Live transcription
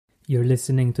You're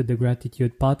listening to the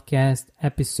Gratitude Podcast,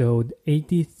 episode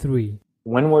 83.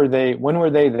 When were they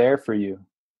there for you?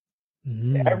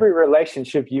 Every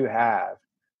relationship you have,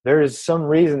 there is some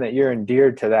reason that you're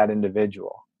endeared to that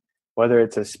individual, whether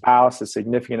it's a spouse, a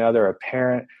significant other, a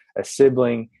parent, a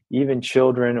sibling, even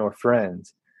children or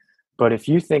friends. But if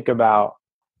you think about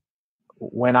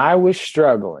when I was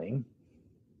struggling,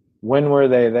 when were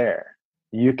they there?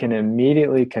 You can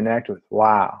immediately connect with,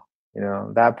 wow,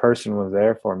 that person was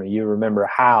there for me. You remember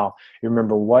how, you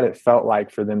remember what it felt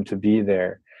like for them to be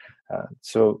there.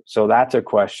 So that's a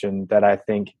question that I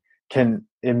think can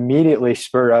immediately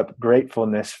spur up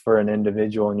gratefulness for an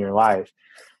individual in your life.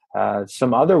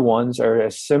 Some other ones are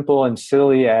as simple and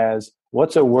silly as,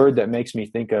 what's a word that makes me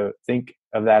think of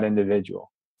that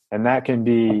individual? And that can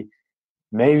be,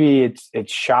 maybe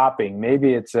it's shopping,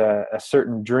 maybe it's a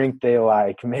certain drink they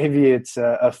like, maybe it's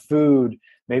a food,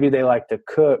 maybe they like to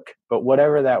cook, but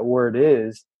whatever that word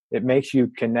is, it makes you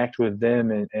connect with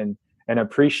them and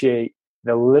appreciate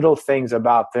the little things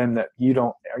about them that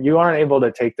you aren't able to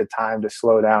take the time to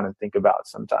slow down and think about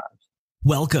sometimes.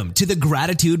 Welcome to the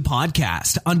Gratitude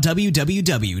Podcast on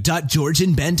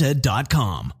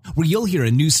www.georgianbenta.com, where you'll hear a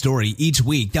new story each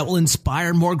week that will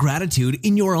inspire more gratitude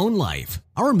in your own life.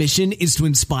 Our mission is to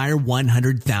inspire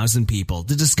 100,000 people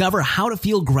to discover how to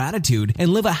feel gratitude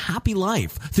and live a happy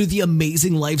life through the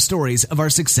amazing life stories of our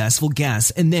successful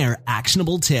guests and their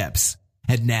actionable tips.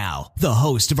 And now, the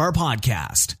host of our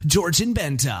podcast, Georgian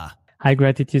Benta. Hi,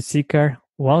 Gratitude Seeker.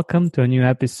 Welcome to a new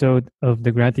episode of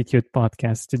the Gratitude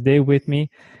Podcast. Today with me,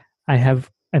 I have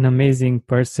an amazing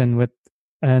person with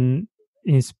an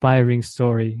inspiring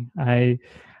story. I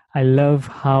love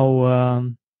how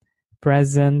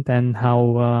present and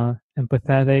how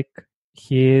empathetic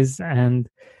he is, and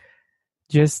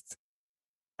just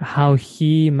how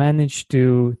he managed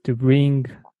to bring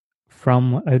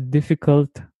from a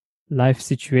difficult life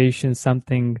situation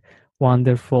something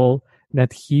wonderful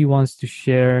that he wants to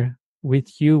share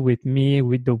with you, with me,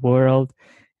 with the world,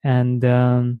 and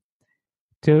to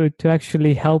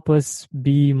actually help us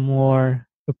be more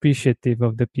appreciative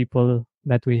of the people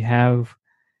that we have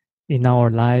in our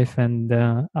life, and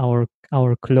our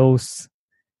close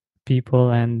people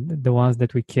and the ones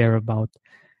that we care about.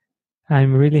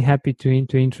 I'm really happy to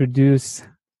introduce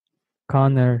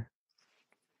Connor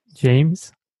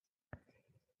James.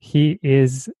 He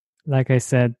is, like I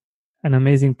said, an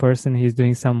amazing person. He's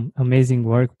doing some amazing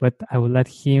work, but I will let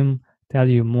him tell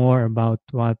you more about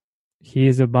what he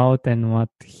is about and what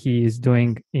he is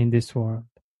doing in this world.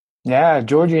 Yeah,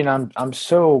 Georgie, and I'm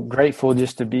so grateful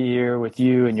just to be here with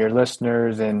you and your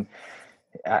listeners. And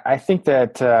I think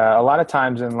that a lot of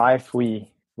times in life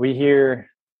we hear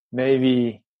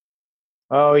maybe,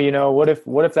 oh, what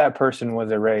if that person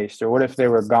was erased, or what if they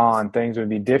were gone, things would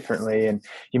be differently. And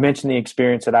you mentioned the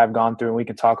experience that I've gone through, and we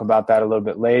can talk about that a little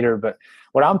bit later. But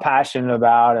what I'm passionate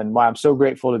about, and why I'm so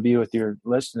grateful to be with your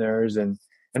listeners and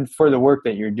for the work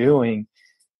that you're doing,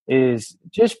 is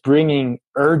just bringing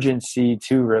urgency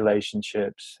to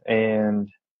relationships and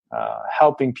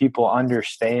helping people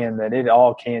understand that it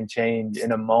all can change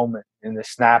in a moment, in the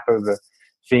snap of the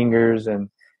fingers. And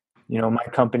my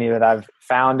company that I've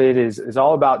founded is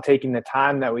all about taking the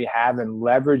time that we have and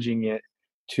leveraging it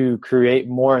to create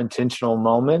more intentional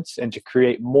moments and to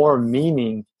create more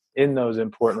meaning in those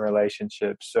important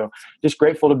relationships. So just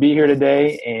grateful to be here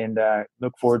today, and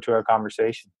look forward to our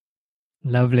conversation.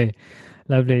 Lovely.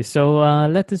 So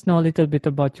let us know a little bit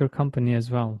about your company as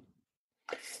well.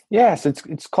 Yes,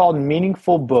 it's called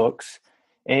Meaningful Books,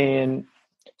 and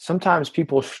sometimes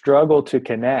people struggle to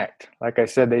connect. Like I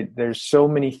said, there's so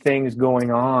many things going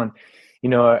on.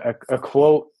 A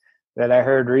quote that I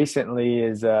heard recently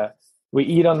is, we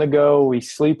eat on the go, we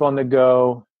sleep on the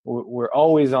go, we're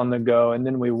always on the go, and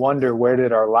then we wonder, where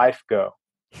did our life go?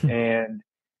 And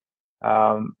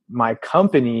my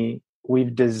company,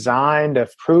 we've designed a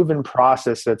proven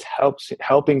process that's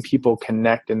helping people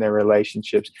connect in their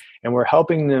relationships, and we're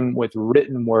helping them with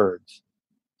written words.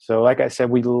 So like I said,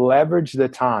 we leverage the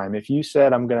time. If you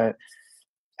said, I'm going to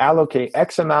allocate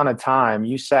X amount of time,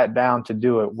 you sat down to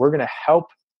do it, we're going to help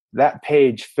that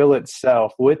page fill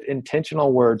itself with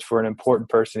intentional words for an important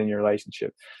person in your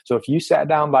relationship. So if you sat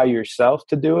down by yourself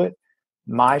to do it,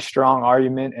 my strong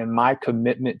argument and my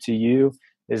commitment to you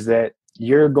is that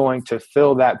you're going to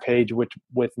fill that page with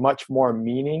much more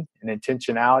meaning and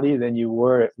intentionality than you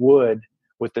would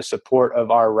with the support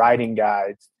of our writing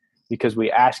guides, because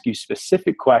we ask you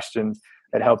specific questions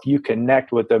that help you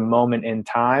connect with a moment in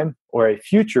time or a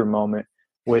future moment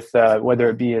with whether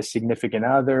it be a significant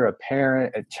other, a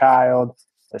parent, a child,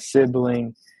 a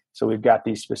sibling. So we've got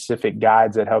these specific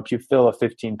guides that help you fill a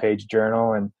 15-page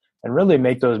journal. And really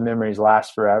make those memories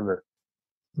last forever.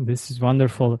 This is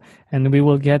wonderful. And we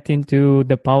will get into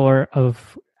the power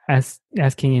of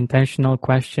asking intentional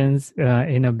questions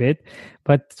in a bit.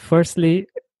 But firstly,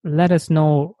 let us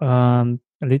know a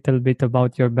little bit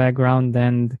about your background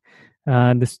and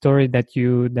the story that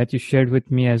you shared with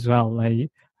me as well.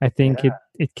 I think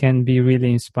it can be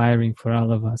really inspiring for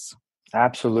all of us.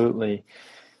 Absolutely.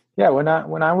 Yeah, when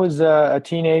I was a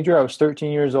teenager, I was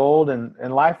 13 years old,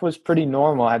 and life was pretty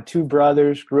normal. I had two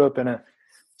brothers, grew up in a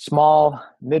small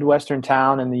Midwestern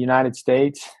town in the United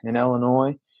States, in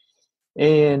Illinois.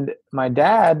 And my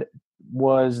dad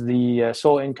was the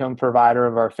sole income provider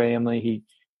of our family. He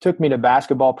took me to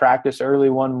basketball practice early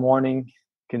one morning.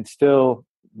 Can still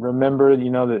remember,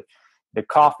 the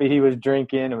coffee he was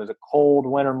drinking. It was a cold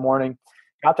winter morning.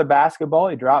 Got to basketball.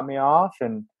 He dropped me off,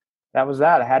 and that was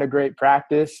that. I had a great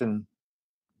practice, and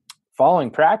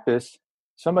following practice,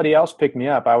 somebody else picked me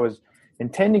up. I was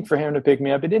intending for him to pick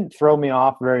me up. It didn't throw me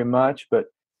off very much, but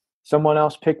someone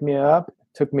else picked me up,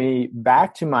 took me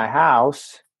back to my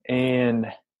house,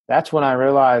 and that's when I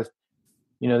realized,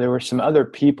 there were some other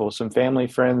people, some family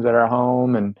friends at our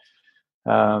home, and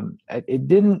it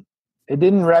didn't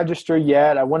register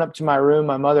yet. I went up to my room.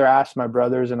 My mother asked my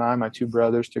brothers and I, my two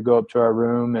brothers, to go up to our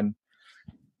room, and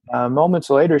moments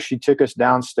later, she took us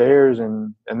downstairs,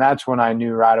 and that's when I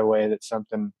knew right away that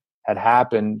something had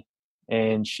happened.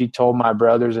 And she told my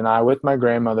brothers and I, with my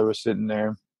grandmother was sitting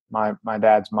there, my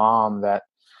dad's mom, that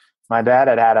my dad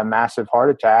had a massive heart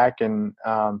attack and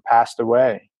passed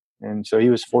away. And so he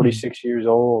was 46 years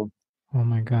old. Oh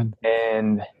my God.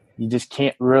 And you just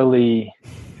can't really,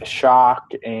 the shock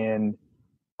and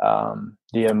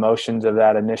the emotions of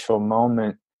that initial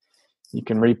moment, you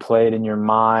can replay it in your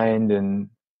mind. And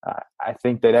I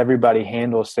think that everybody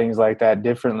handles things like that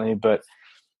differently. But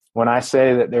when I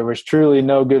say that there was truly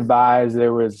no goodbyes,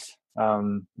 there was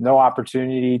no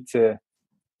opportunity to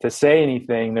say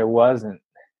anything, there wasn't.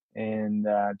 And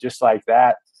just like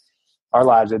that, our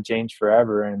lives have changed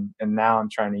forever. And now I'm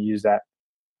trying to use that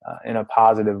in a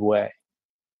positive way.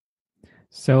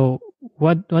 So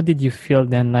what did you feel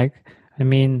then?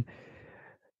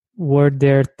 Were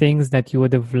there things that you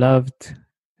would have loved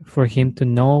for him to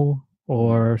know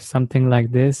or something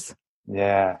like this?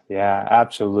 Yeah,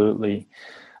 absolutely.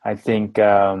 I think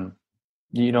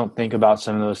you don't think about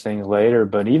some of those things later,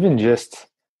 but even just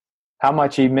how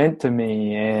much he meant to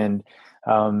me, and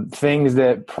things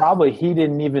that probably he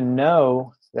didn't even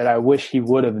know that I wish he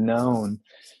would have known.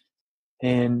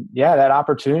 And yeah, that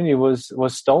opportunity was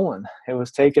stolen. It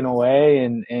was taken away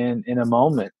in a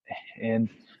moment. And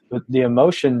the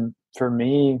emotion for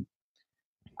me,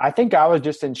 I think I was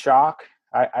just in shock.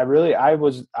 I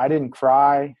didn't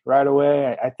cry right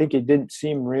away. I think it didn't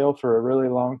seem real for a really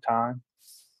long time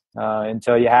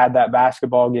until you had that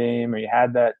basketball game or you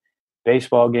had that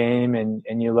baseball game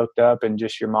and you looked up and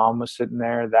just your mom was sitting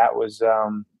there. That was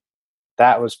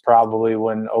probably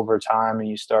when over time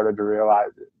you started to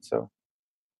realize it. So.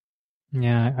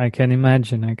 Yeah, I can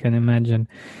imagine.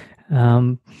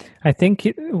 I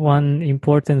think one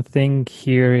important thing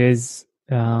here is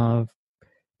that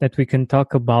we can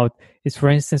talk about is, for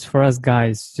instance, for us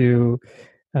guys to,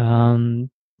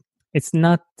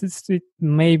 it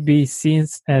may be seen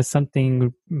as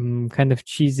something kind of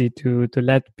cheesy to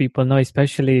let people know,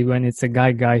 especially when it's a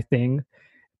guy thing,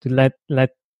 to let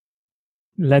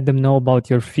them know about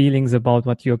your feelings, about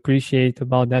what you appreciate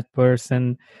about that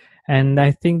person. And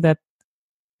I think that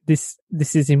this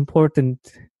is important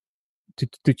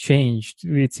to change.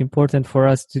 It's important for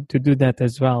us to do that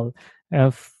as well.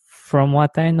 From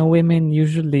what I know, women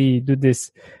usually do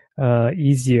this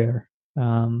easier.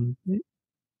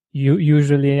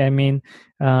 Usually,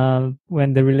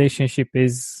 when the relationship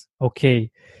is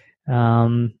okay,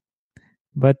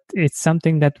 but it's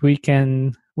something that we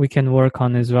can work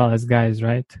on as well as guys,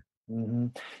 right? Mm-hmm.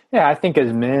 Yeah, I think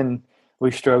as men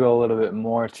we struggle a little bit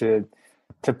more to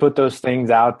put those things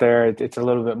out there. It's a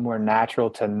little bit more natural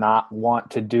to not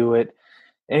want to do it.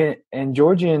 And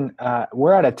Georgian,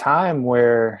 we're at a time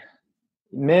where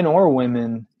men or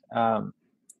women,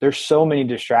 there's so many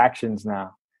distractions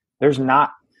now. There's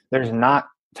not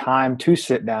time to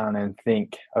sit down and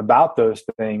think about those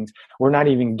things. We're not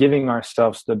even giving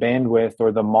ourselves the bandwidth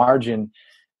or the margin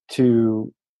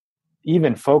to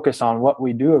even focus on what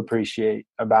we do appreciate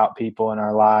about people in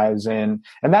our lives. And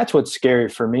that's what's scary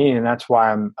for me. And that's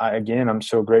why I'm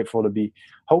so grateful to be,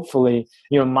 hopefully,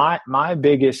 my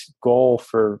biggest goal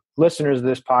for listeners of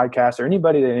this podcast or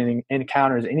anybody that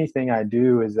encounters anything I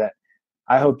do is that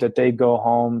I hope that they go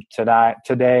home tonight,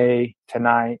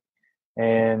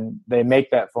 and they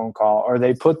make that phone call, or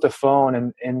they put the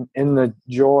phone in the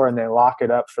drawer and they lock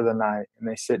it up for the night, and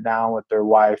they sit down with their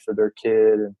wife or their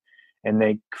kid, and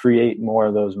they create more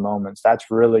of those moments.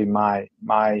 That's really my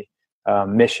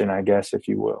mission, I guess, if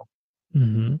you will.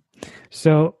 Mm-hmm.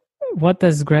 So what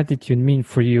does gratitude mean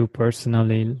for you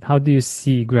personally? How do you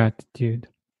see gratitude?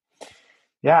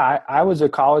 Yeah, I was a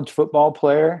college football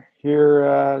player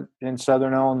here in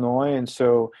Southern Illinois. And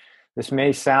so this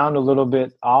may sound a little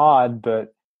bit odd,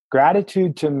 but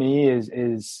gratitude to me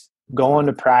is going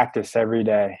to practice every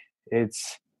day.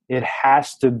 It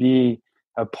has to be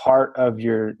a part of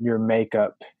your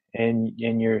makeup and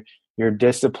your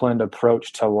disciplined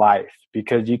approach to life,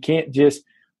 because you can't just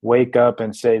wake up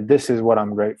and say, this is what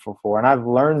I'm grateful for. And I've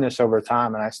learned this over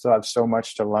time, and I still have so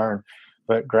much to learn.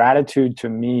 But gratitude to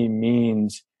me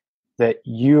means that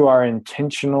you are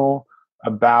intentional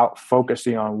about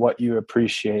focusing on what you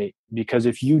appreciate, because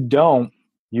if you don't,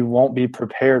 you won't be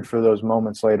prepared for those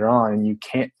moments later on, and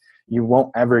you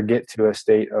won't ever get to a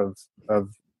state of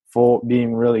full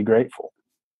being really grateful.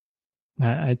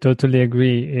 I totally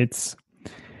agree. It's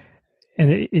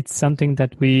something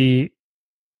that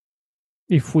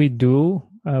if we do,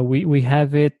 we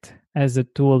have it as a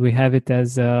tool. We have it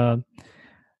as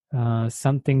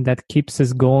something that keeps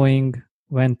us going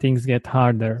when things get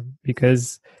harder.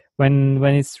 Because when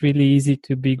it's really easy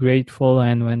to be grateful,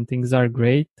 and when things are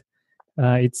great,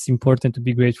 it's important to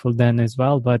be grateful then as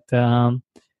well. But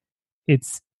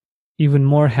it's even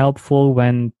more helpful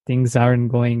when things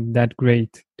aren't going that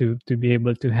great to be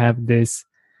able to have this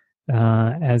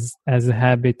as a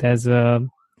habit, as a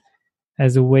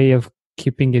way of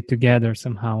keeping it together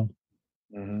somehow.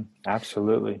 Mm-hmm.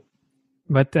 Absolutely.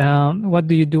 But what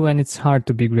do you do when it's hard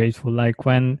to be grateful? Like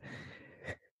when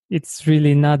it's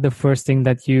really not the first thing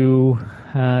that you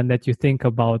think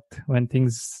about when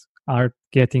things are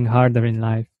getting harder in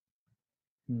life?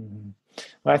 Mm-hmm.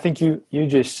 Well, I think you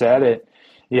just said it.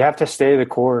 You have to stay the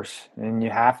course, and you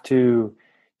have to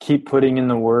keep putting in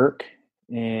the work.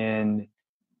 And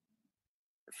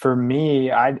for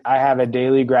me, I have a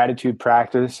daily gratitude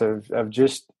practice of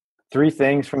just 3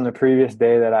 things from the previous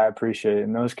day that I appreciate.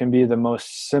 And those can be the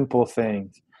most simple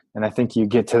things. And I think you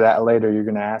get to that later. You're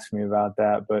going to ask me about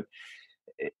that. But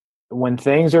when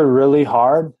things are really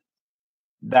hard,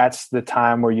 that's the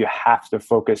time where you have to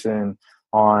focus in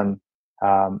on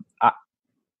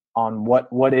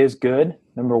what is good,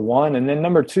 number one. And then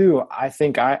number two, I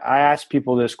think I ask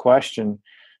people this question.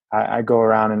 I go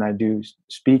around and I do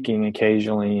speaking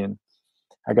occasionally, and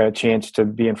I got a chance to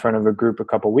be in front of a group a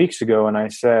couple weeks ago, and I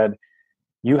said,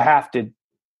 you have to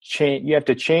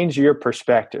change your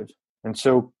perspective. And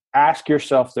so ask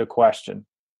yourself the question,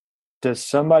 does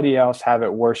somebody else have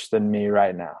it worse than me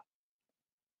right now?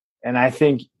 And I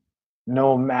think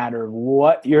no matter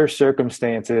what your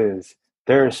circumstance is,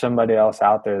 there is somebody else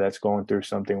out there that's going through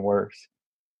something worse.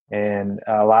 And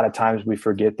a lot of times we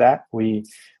forget that. We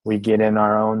get in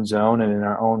our own zone and in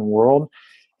our own world.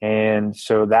 And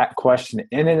so that question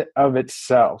in and of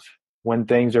itself, when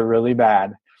things are really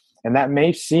bad, and that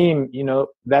may seem,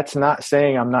 that's not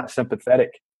saying I'm not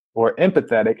sympathetic or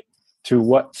empathetic to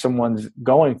what someone's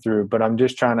going through, but I'm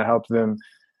just trying to help them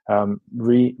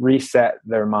reset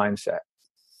their mindset.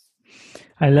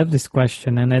 I love this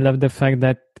question, and I love the fact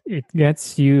that it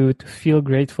gets you to feel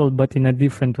grateful, but in a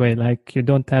different way. Like, you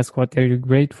don't ask what are you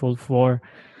grateful for.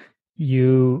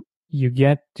 You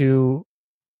get to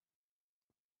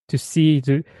see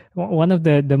one of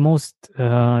the most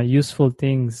useful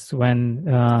things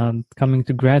when coming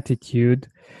to gratitude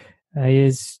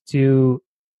is to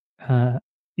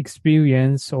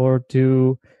experience or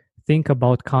to think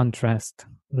about contrast.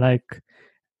 Like,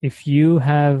 if you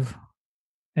have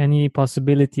any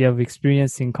possibility of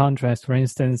experiencing contrast, for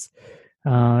instance,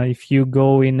 if you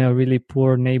go in a really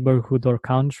poor neighborhood or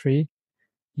country,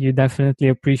 you definitely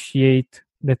appreciate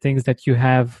the things that you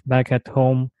have back at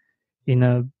home at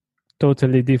a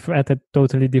totally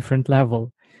different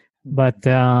level. But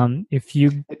if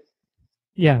you,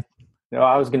 yeah.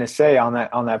 I was going to say on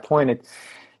that point,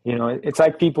 it's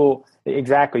like people,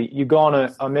 exactly. You go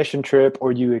on a mission trip,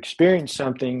 or you experience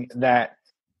something that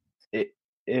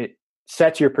it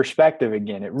sets your perspective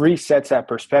again. It resets that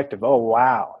perspective. Oh,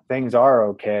 wow, things are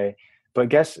okay. But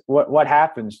guess what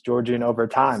happens, Georgian, over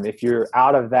time? If you're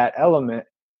out of that element,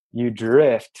 you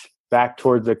drift back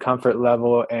towards the comfort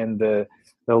level and the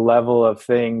level of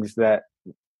things that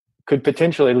could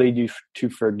potentially lead you to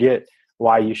forget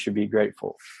why you should be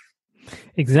grateful.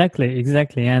 Exactly.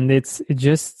 And it's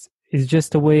just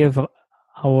a way of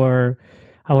our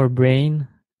brain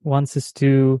wants us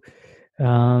to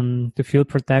feel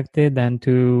protected and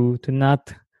to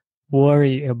not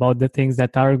worry about the things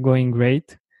that are going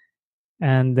great,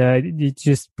 and it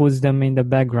just puts them in the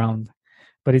background.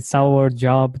 But it's our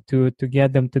job to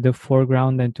get them to the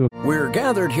foreground and to... We're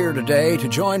gathered here today to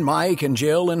join Mike and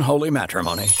Jill in holy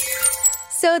matrimony.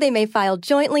 So they may file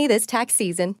jointly this tax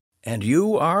season. And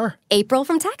you are? April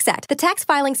from TaxAct, the tax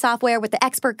filing software with the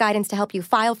expert guidance to help you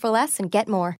file for less and get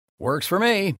more. Works for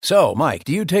me. So, Mike,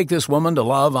 do you take this woman to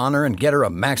love, honor, and get her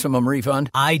a maximum refund?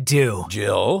 I do.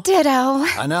 Jill? Ditto.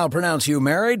 I now pronounce you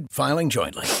married, filing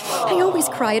jointly. I always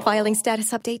cry at filing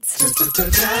status updates.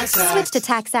 Switch to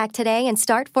TaxAct today and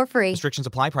start for free. Restrictions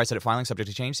apply. Price at filing subject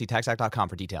to change. See taxact.com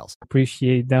for details.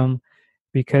 appreciate them,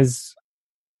 because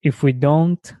if we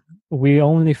don't, we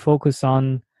only focus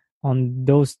on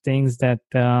those things that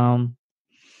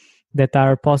that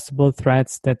are possible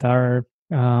threats, that are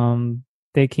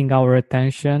taking our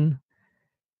attention,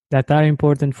 that are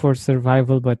important for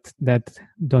survival, but that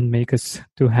don't make us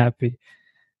too happy.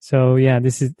 So yeah,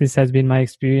 this has been my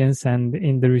experience, and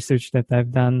in the research that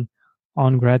I've done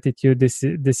on gratitude, this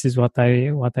is what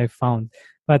I found.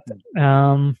 But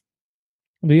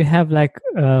do you have like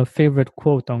a favorite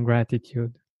quote on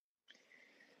gratitude?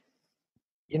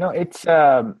 It's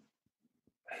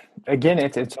again,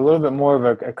 it's a little bit more of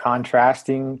a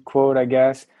contrasting quote, I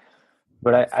guess.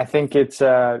 But I think it's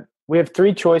we have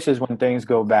three choices when things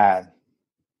go bad.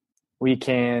 We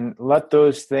can let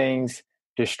those things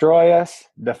destroy us,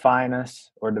 define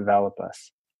us, or develop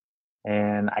us.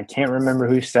 And I can't remember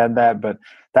who said that, but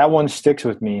that one sticks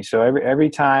with me. So every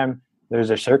time there's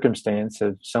a circumstance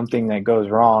of something that goes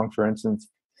wrong, for instance,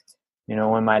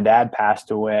 when my dad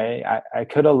passed away, I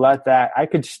could have let that, I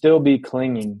could still be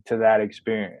clinging to that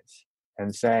experience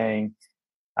and saying,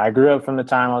 I grew up from the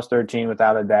time I was 13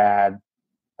 without a dad.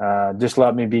 Just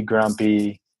let me be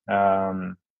grumpy.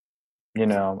 I'm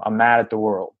mad at the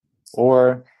world.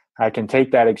 Or I can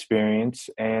take that experience,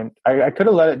 and I could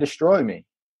have let it destroy me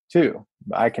too.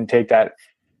 I can take that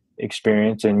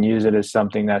experience and use it as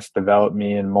something that's developed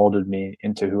me and molded me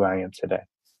into who I am today.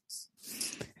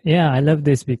 Yeah, I love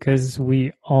this, because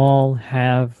we all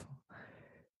have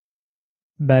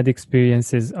bad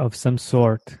experiences of some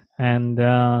sort. And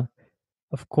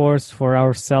of course, for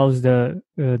ourselves,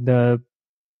 the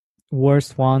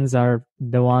worst ones are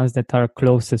the ones that are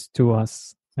closest to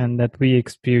us and that we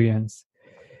experience.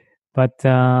 But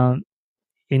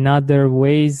in other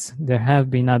ways, there have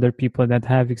been other people that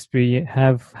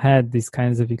have had these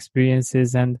kinds of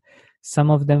experiences, and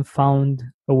some of them found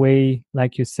a way,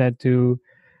 like you said, to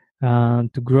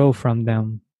grow from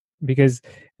them. Because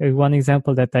one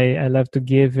example that I love to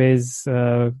give is,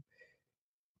 for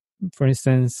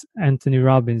instance, Anthony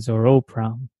Robbins or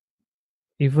Oprah.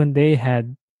 Even they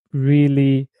had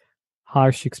really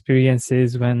harsh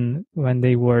experiences when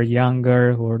they were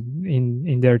younger or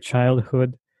in their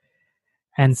childhood,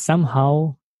 and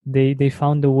somehow they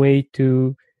found a way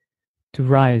to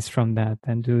rise from that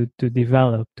and to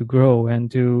develop, to grow,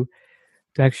 and to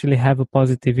actually have a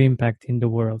positive impact in the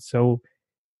world. So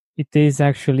it is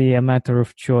actually a matter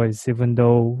of choice, even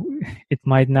though it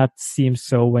might not seem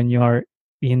so when you're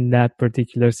in that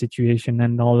particular situation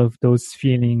and all of those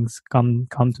feelings come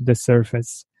to the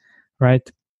surface, right?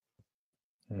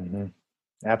 Mm-hmm.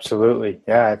 Absolutely.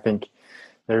 Yeah, I think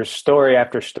there's story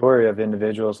after story of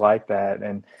individuals like that,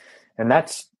 and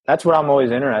that's what I'm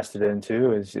always interested in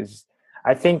too. Is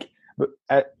I think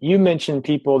you mentioned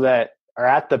people that are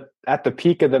at the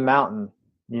peak of the mountain,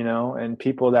 and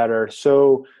people that are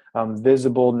so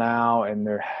visible now, and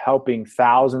they're helping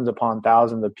thousands upon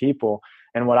thousands of people.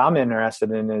 And what I'm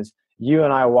interested in is you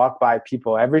and I walk by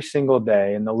people every single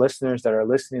day, and the listeners that are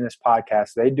listening to this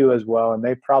podcast, they do as well. And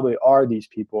they probably are these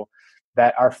people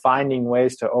that are finding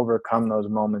ways to overcome those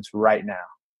moments right now.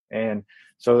 And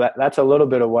so that's a little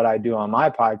bit of what I do on my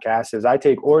podcast is I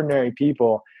take ordinary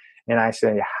people and I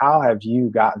say, how have you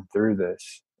gotten through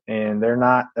this? And they're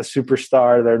not a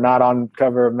superstar. They're not on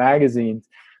cover of magazines,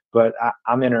 but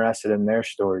I'm interested in their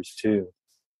stories too.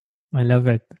 I love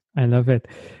it.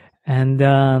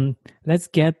 And let's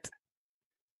get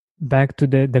back to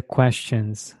the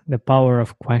questions, the power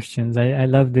of questions. I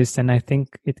love this, and I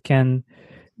think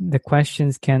the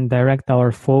questions can direct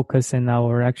our focus and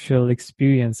our actual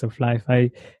experience of life.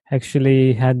 I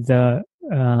actually had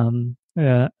an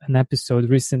episode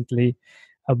recently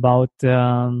about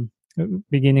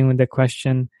beginning with the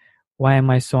question, why am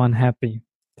I so unhappy?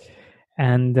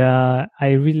 And I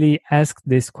really asked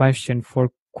this question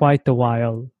for quite a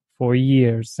while, for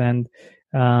years, and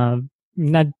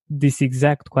not this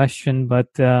exact question, but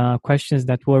questions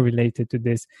that were related to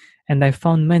this. And I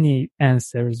found many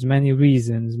answers, many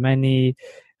reasons,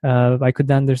 I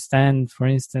could understand, for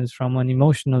instance, from an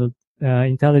emotional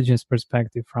intelligence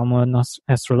perspective, from an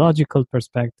astrological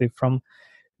perspective, from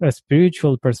a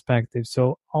spiritual perspective.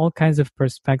 So all kinds of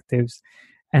perspectives.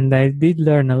 And I did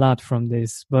learn a lot from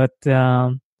this. But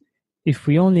if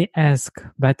we only ask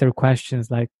better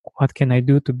questions like, what can I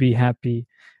do to be happy?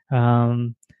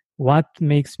 What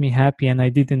makes me happy and I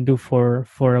didn't do for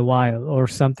a while, or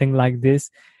something like this,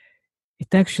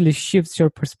 it actually shifts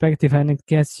your perspective and it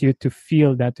gets you to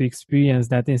feel that, to experience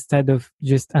that, instead of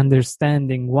just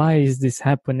understanding why is this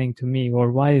happening to me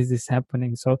or why is this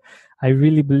happening. So I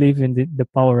really believe in the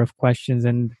power of questions,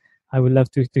 and I would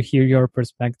love to hear your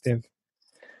perspective.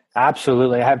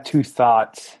 Absolutely. I have two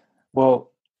thoughts.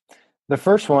 Well, the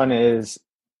first one is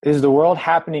the world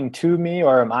happening to me,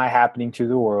 or am I happening to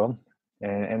the world?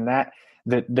 And that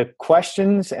the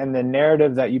questions and the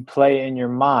narrative that you play in your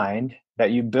mind,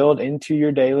 that you build into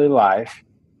your daily life,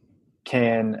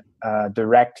 can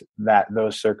direct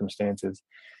those circumstances.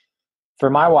 For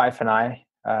my wife and I,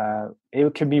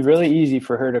 it could be really easy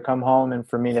for her to come home and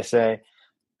for me to say,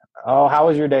 "Oh, how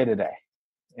was your day today?"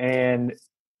 And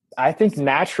I think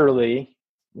naturally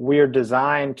we're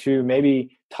designed to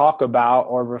maybe talk about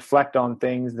or reflect on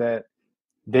things that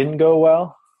didn't go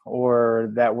well,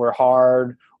 or that were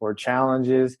hard, or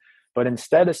challenges. But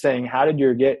instead of saying, "How did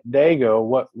your day go?"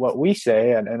 what we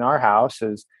say in our house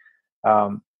is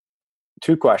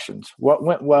two questions. What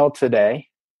went well today?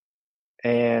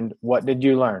 And what did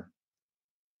you learn?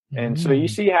 And so you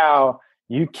see how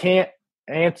you can't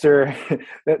answer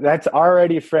that's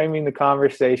already framing the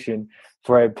conversation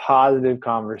for a positive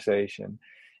conversation.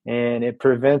 And it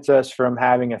prevents us from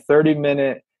having a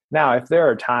 30-minute. Now, if there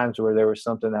are times where there was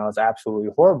something that was absolutely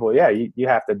horrible, yeah, you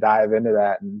have to dive into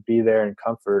that and be there in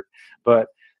comfort. But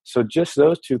so just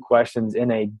those two questions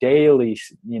in a daily,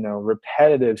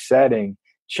 repetitive setting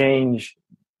change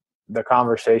the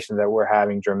conversation that we're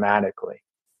having dramatically.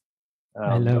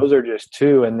 Those are just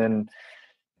two. And then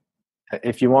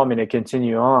if you want me to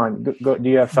continue on, do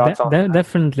you have thoughts on that?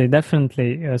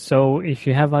 Definitely. So if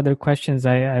you have other questions,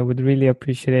 I would really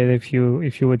appreciate it if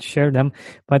you would share them.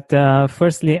 But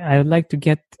firstly, I would like to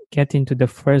get into the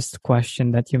first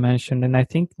question that you mentioned, and I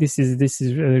think this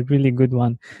is a really good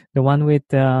one. The one with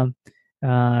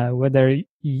whether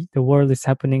the world is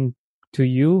happening to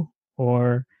you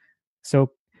or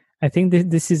so. I think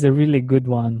this is a really good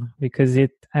one, because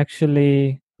it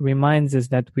actually reminds us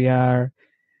that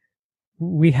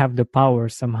we have the power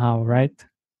somehow, right?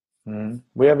 Mm-hmm.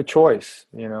 We have a choice,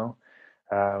 we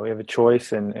have a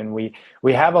choice, and we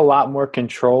have a lot more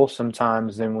control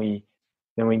sometimes than we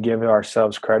give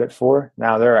ourselves credit for.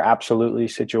 Now, there are absolutely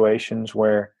situations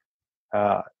where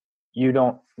you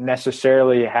don't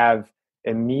necessarily have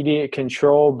immediate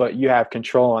control, but you have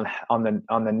control on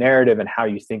the narrative and how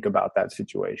you think about that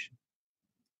situation.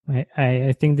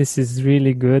 I think this is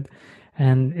really good,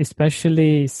 and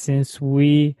especially since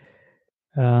we,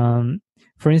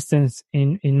 for instance,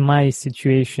 in my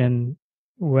situation,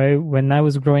 when I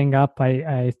was growing up,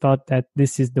 I thought that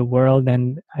this is the world,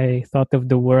 and I thought of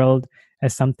the world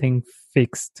as something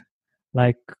fixed,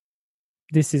 like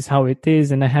this is how it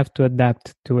is, and I have to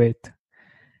adapt to it.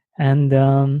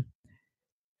 And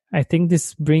I think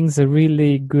this brings a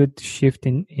really good shift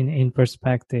in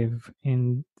perspective,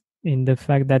 in the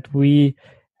fact that we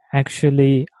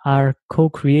actually are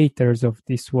co-creators of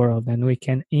this world, and we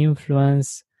can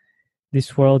influence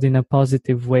this world in a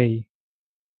positive way.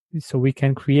 So we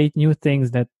can create new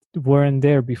things that weren't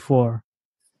there before.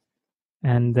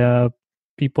 And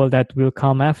people that will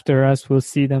come after us will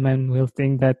see them and will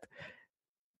think that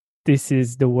this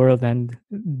is the world and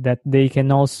that they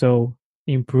can also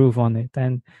improve on it.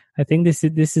 And I think this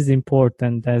is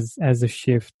important as a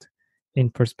shift in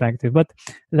perspective. But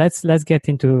let's get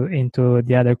into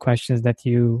the other questions that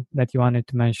you wanted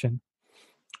to mention.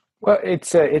 Well,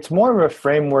 it's more of a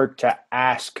framework to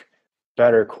ask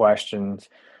better questions.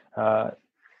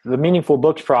 The Meaningful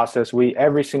Books process, we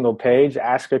every single page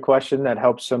ask a question that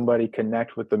helps somebody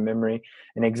connect with the memory.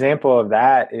 An example of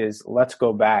that is, let's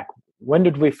go back. When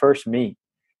did we first meet?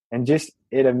 And just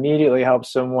it immediately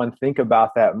helps someone think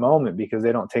about that moment because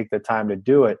they don't take the time to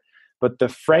do it. But the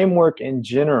framework in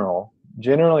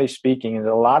generally speaking, is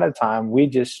a lot of time we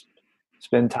just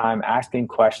spend time asking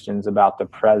questions about the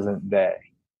present day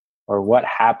or what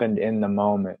happened in the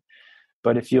moment.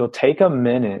 But if you'll take a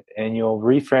minute and you'll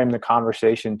reframe the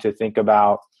conversation to think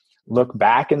about, look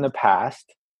back in the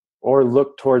past or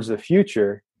look towards the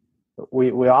future,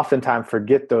 we oftentimes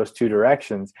forget those two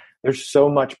directions. There's so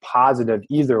much positive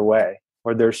either way,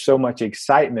 or there's so much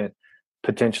excitement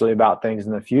potentially about things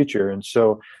in the future. And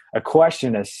so a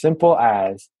question as simple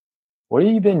as, what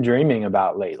have you been dreaming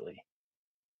about lately?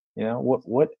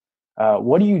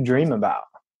 What do you dream about?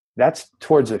 that's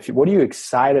towards what are you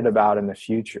excited about in the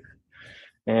future?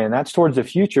 And that's towards the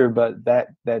future, but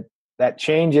that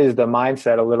changes the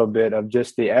mindset a little bit of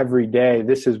just the everyday,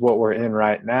 this is what we're in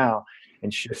right now,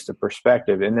 and shifts the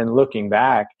perspective. And then looking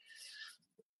back,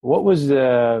 what was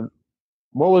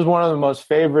one of the most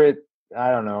favorite,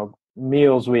 I don't know,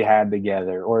 meals we had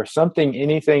together, or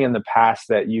anything in the past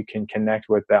that you can connect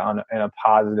with that in a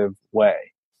positive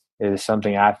way, is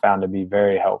something I found to be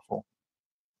very helpful.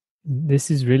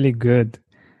 This is really good.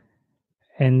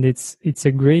 And it's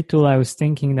a great tool. I was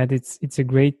thinking that it's a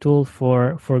great tool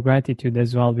for gratitude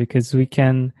as well, because we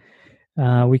can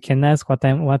ask what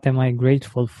am I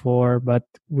grateful for, but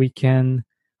we can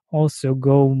also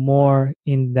go more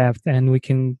in depth, and we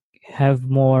can have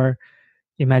more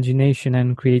imagination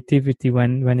and creativity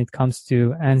when it comes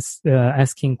to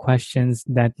asking questions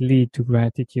that lead to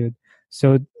gratitude.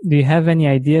 So do you have any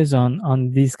ideas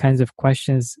on these kinds of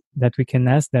questions that we can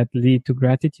ask that lead to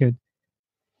gratitude?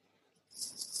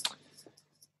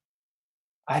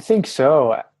 I think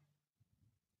so.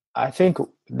 I think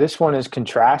this one is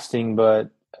contrasting, but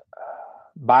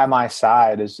By My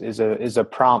Side is a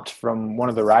prompt from one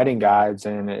of the writing guides,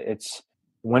 and it's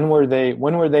when were they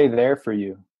there for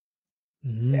you?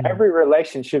 Mm-hmm. Every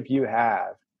relationship you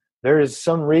have, there is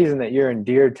some reason that you're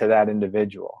endeared to that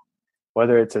individual,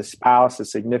 whether it's a spouse, a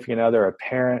significant other, a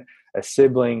parent, a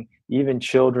sibling, even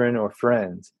children or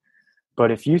friends. But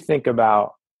if you think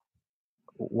about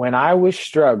when I was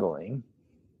struggling,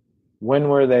 when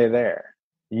were they there?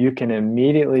 You can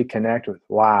immediately connect with,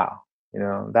 wow,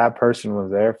 that person was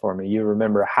there for me. You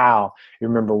remember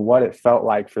what it felt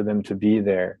like for them to be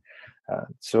there.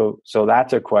 So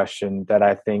that's a question that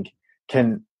I think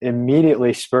can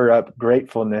immediately spur up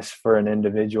gratefulness for an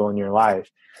individual in your life.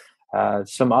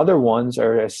 Some other ones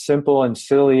are as simple and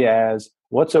silly as,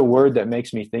 what's a word that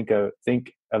makes me think of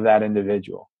that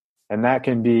individual? And that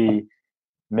can be,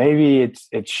 maybe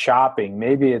it's shopping,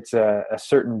 maybe it's a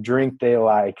certain drink they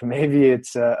like, maybe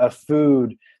it's a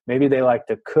food, maybe they like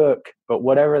to cook, but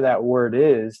whatever that word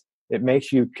is, it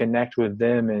makes you connect with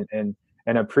them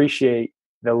and appreciate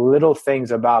the little things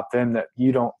about them that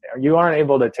you aren't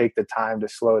able to take the time to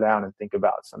slow down and think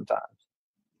about sometimes.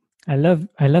 I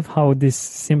love how this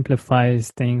simplifies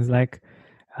things. Like,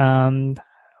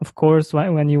 of course,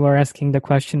 when you were asking the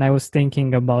question, I was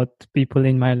thinking about people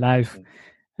in my life,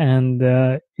 and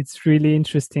it's really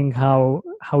interesting how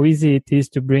easy it is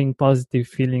to bring positive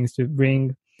feelings, to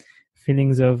bring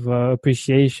feelings of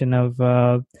appreciation, of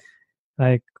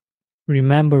like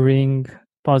remembering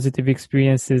positive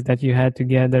experiences that you had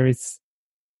together.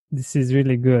 This is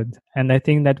really good, and I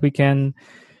think that we can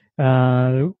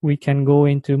go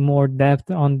into more depth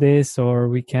on this, or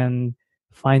we can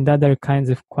find other kinds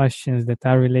of questions that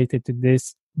are related to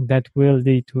this that will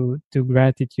lead to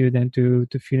gratitude and to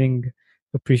feeling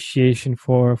appreciation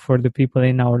for the people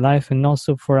in our life, and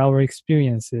also for our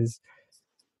experiences.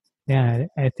 Yeah,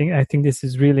 I think this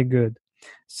is really good.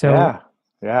 So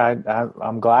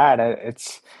I'm glad.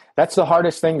 That's the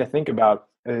hardest thing to think about,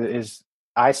 is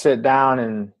I sit down,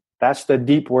 and that's the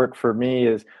deep work for me,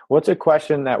 is what's a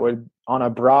question that would, on a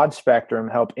broad spectrum,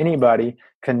 help anybody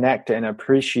connect and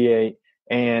appreciate,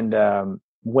 and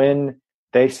when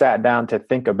they sat down to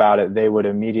think about it, they would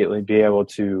immediately be able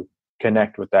to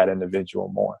connect with that individual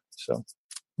more. So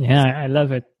yeah, I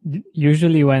love it.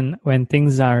 Usually when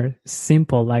things are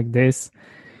simple like this,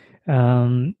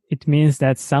 it means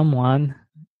that someone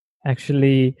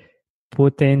actually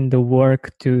put in the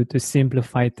work to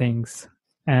simplify things.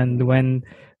 And when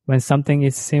something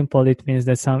is simple, it means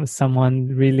that someone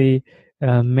really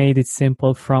made it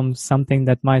simple from something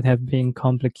that might have been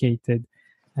complicated.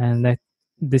 And that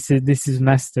this is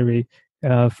mastery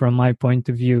from my point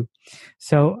of view.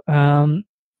 So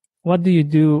what do you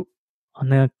do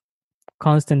on a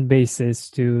constant basis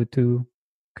to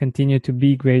continue to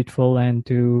be grateful and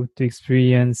to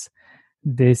experience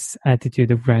this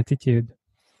attitude of gratitude?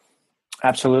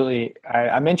 Absolutely.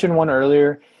 I mentioned one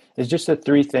earlier, is just the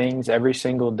 3 things every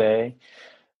single day.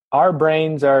 Our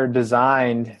brains are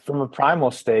designed from a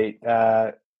primal state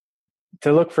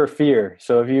to look for fear.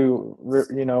 So if you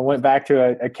went back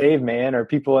to a caveman, or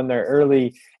people in their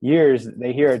early years,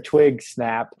 they hear a twig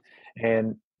snap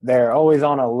and they're always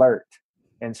on alert.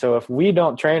 And so if we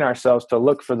don't train ourselves to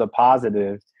look for the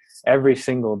positive every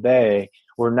single day,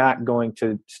 we're not going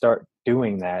to start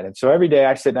doing that. And so every day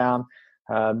I sit down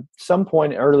some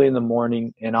point early in the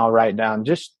morning, and I'll write down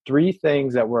just 3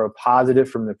 things that were a positive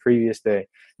from the previous day.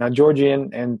 Now, Georgie,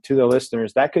 and to the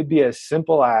listeners, that could be as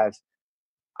simple as,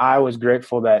 I was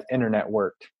grateful that internet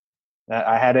worked, that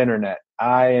I had internet.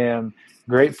 I am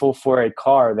grateful for a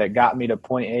car that got me to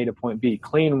point A to point B,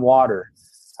 clean water,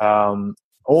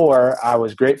 or I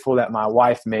was grateful that my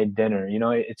wife made dinner.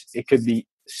 It could be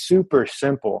super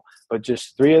simple, but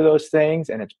just 3 of those things,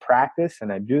 and it's practice,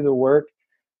 and I do the work.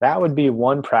 That would be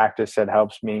one practice that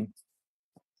helps me.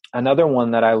 Another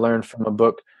one that I learned from a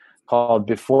book called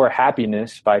Before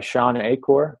Happiness by Sean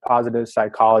Achor, positive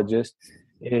psychologist,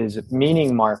 is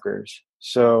meaning markers.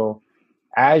 So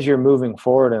as you're moving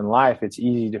forward in life, it's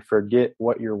easy to forget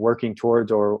what you're working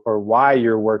towards or why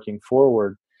you're working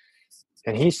forward.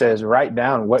 And he says, write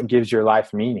down what gives your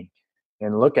life meaning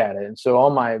and look at it. And so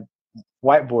on my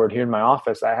whiteboard here in my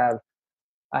office, I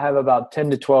have about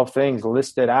 10 to 12 things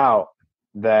listed out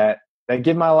that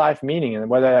give my life meaning. And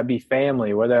whether that be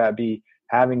family, whether that be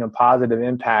having a positive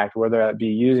impact, whether that be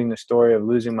using the story of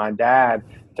losing my dad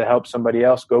to help somebody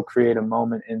else go create a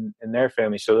moment in their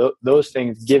family. So those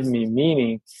things give me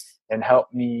meaning and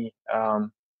help me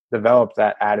develop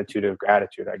that attitude of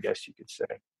gratitude, I guess you could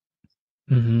say.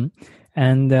 Mm-hmm.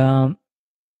 And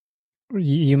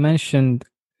you mentioned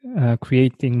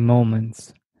creating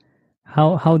moments.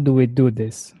 How do we do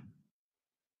this?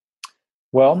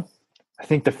 Well, I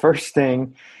think the first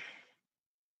thing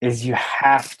is you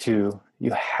have to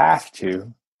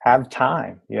have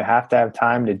time. You have to have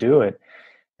time to do it.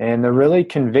 And the really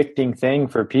convicting thing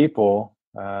for people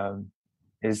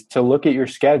is to look at your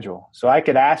schedule. So I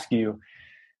could ask you,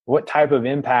 what type of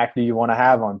impact do you want to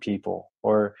have on people?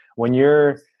 Or when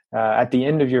you're at the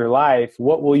end of your life,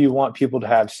 what will you want people to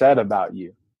have said about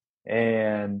you?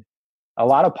 And a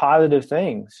lot of positive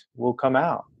things will come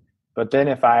out. But then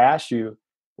if I ask you,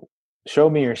 show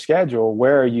me your schedule,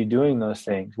 where are you doing those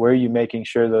things? Where are you making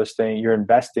sure those things, you're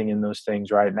investing in those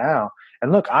things right now?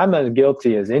 And look, I'm as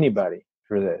guilty as anybody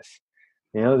for this.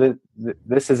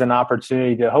 This is an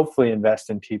opportunity to hopefully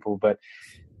invest in people, but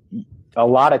a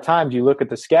lot of times you look at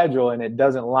the schedule and it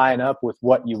doesn't line up with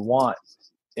what you want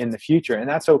in the future. And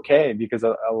that's okay, because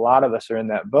a lot of us are in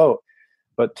that boat.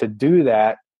 But to do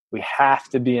that, we have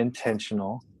to be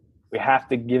intentional. We have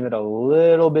to give it a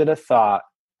little bit of thought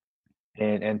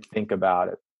and think about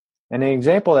it. And an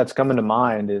example that's coming to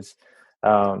mind is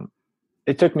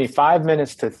it took me 5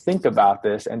 minutes to think about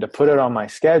this and to put it on my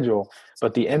schedule,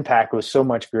 but the impact was so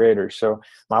much greater. So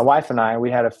my wife and I,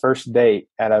 we had a first date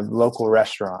at a local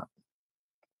restaurant.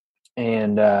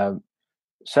 And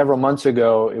several months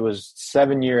ago, it was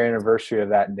 7-year anniversary of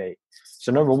that date.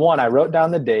 So number one, I wrote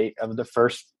down the date of the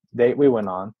first date we went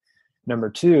on. Number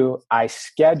two, I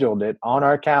scheduled it on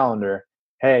our calendar.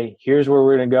 Hey, here's where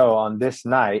we're going to go on this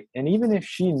night. And even if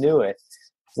she knew it,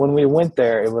 when we went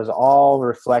there, it was all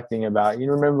reflecting about,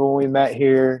 you remember when we met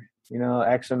here,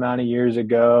 X amount of years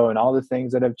ago, and all the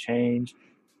things that have changed.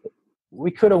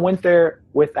 We could have went there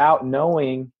without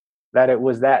knowing that it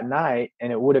was that night,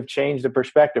 and it would have changed the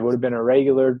perspective. It would have been a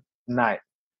regular night.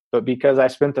 But because I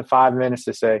spent the 5 minutes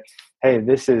to say, hey,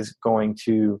 this is going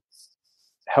to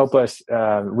help us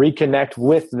reconnect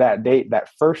with that date, that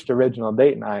first original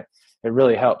date night, it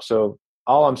really helps. So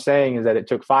all I'm saying is that it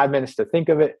took 5 minutes to think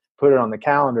of it, put it on the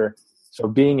calendar. So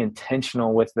being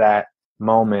intentional with that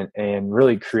moment and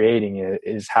really creating it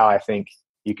is how I think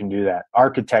you can do that,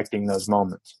 architecting those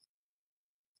moments.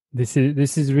 This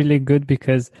is really good,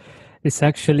 because this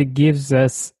actually gives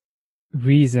us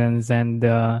reasons and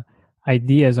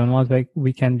ideas on what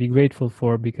we can be grateful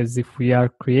for. Because if we are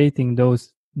creating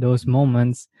those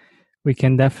moments, we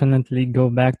can definitely go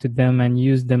back to them and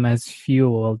use them as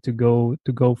fuel to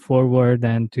go forward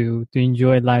and to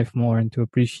enjoy life more and to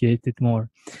appreciate it more.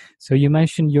 So you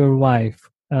mentioned your wife.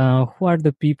 Who are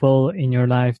the people in your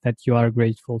life that you are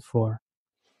grateful for?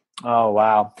 Oh,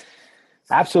 wow.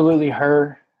 Absolutely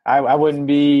her. I wouldn't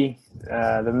be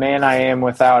the man I am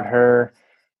without her.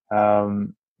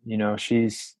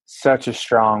 She's such a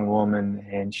strong woman,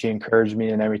 and she encouraged me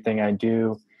in everything I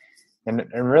do. And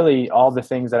really all the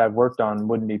things that I've worked on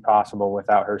wouldn't be possible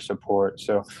without her support.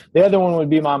 So the other one would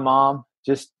be my mom,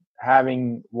 just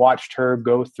having watched her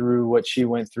go through what she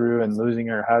went through and losing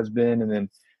her husband and then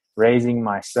raising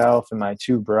myself and my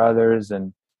 2 brothers,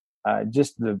 and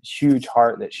just the huge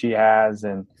heart that she has,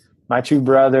 and my 2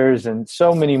 brothers and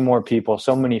so many more people,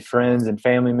 so many friends and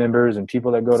family members and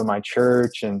people that go to my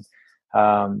church, and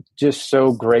just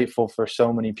so grateful for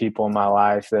so many people in my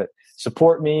life that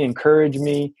support me, encourage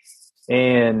me.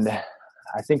 And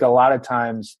I think a lot of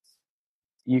times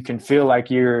you can feel like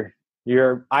you're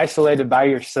isolated by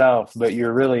yourself, but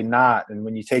you're really not. And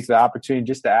when you take the opportunity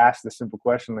just to ask the simple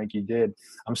question like you did,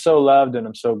 I'm so loved and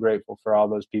I'm so grateful for all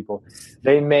those people.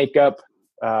 They make up,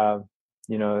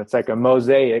 it's like a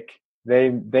mosaic.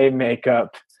 They make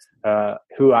up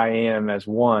who I am as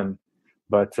one,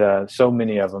 but so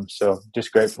many of them. So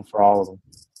just grateful for all of them.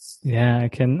 Yeah,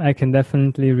 I can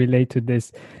definitely relate to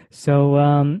this.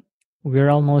 So we're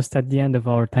almost at the end of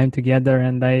our time together,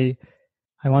 and I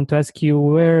want to ask you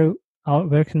where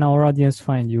can our audience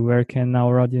find you? Where can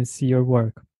our audience see your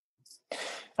work?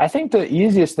 I think the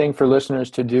easiest thing for listeners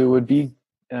to do would be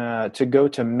to go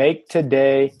to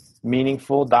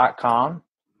maketodaymeaningful.com.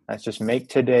 That's just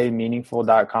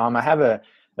maketodaymeaningful.com. I have a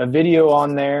video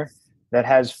on there that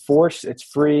has it's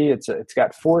free. It's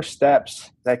got 4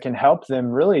 steps that can help them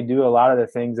really do a lot of the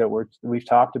things that we've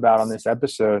talked about on this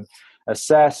episode: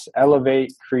 assess,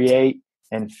 elevate, create,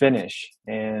 and finish.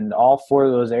 And all 4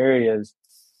 of those areas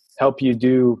help you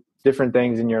do different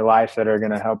things in your life that are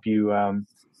going to help you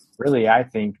really, I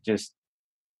think, just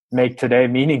make today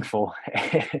meaningful.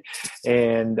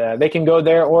 And they can go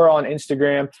there or on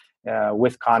Instagram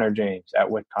with Connor James,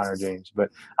 with Connor James. But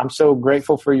I'm so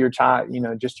grateful for your time,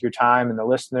 just your time and the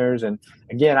listeners. And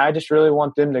again, I just really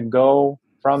want them to go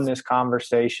from this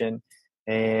conversation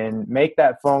and make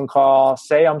that phone call,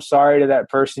 say I'm sorry to that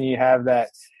person you have that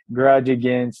grudge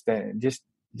against, and just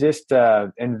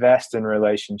invest in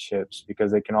relationships,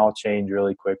 because they can all change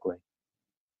really quickly.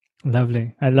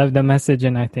 Lovely. I love the message,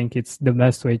 and I think it's the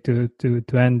best way to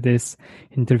end this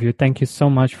interview. Thank you so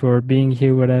much for being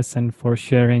here with us and for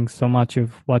sharing so much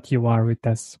of what you are with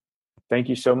us. Thank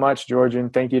you so much,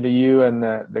 Georgian. Thank you to you and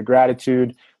the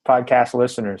Gratitude Podcast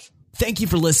listeners. Thank you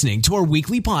for listening to our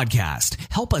weekly podcast.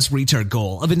 Help us reach our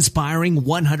goal of inspiring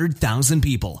 100,000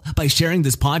 people by sharing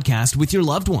this podcast with your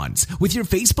loved ones, with your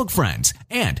Facebook friends.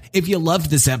 And if you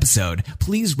loved this episode,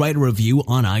 please write a review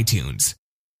on iTunes.